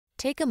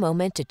Take a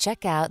moment to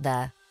check out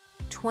the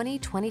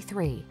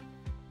 2023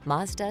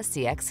 Mazda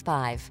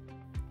CX-5.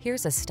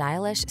 Here's a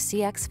stylish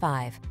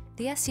CX-5,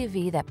 the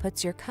SUV that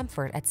puts your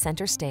comfort at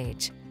center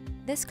stage.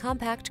 This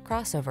compact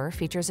crossover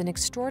features an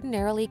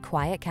extraordinarily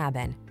quiet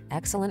cabin,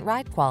 excellent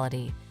ride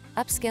quality,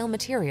 upscale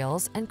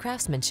materials and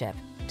craftsmanship,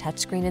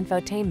 touchscreen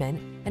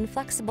infotainment, and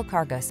flexible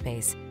cargo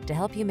space to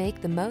help you make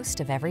the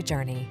most of every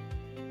journey.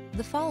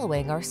 The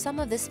following are some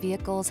of this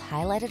vehicle's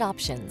highlighted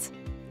options: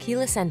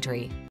 keyless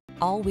entry,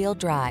 all-wheel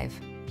drive,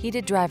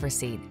 heated driver's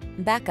seat,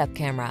 backup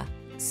camera,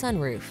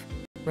 sunroof,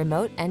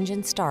 remote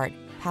engine start,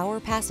 power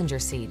passenger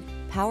seat,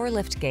 power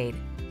liftgate,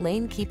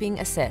 lane keeping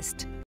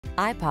assist,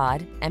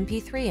 iPod,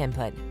 MP3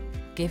 input.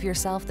 Give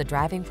yourself the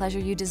driving pleasure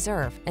you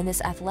deserve in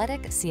this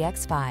athletic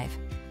CX-5.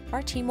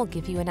 Our team will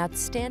give you an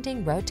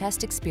outstanding road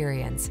test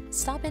experience.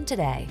 Stop in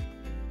today.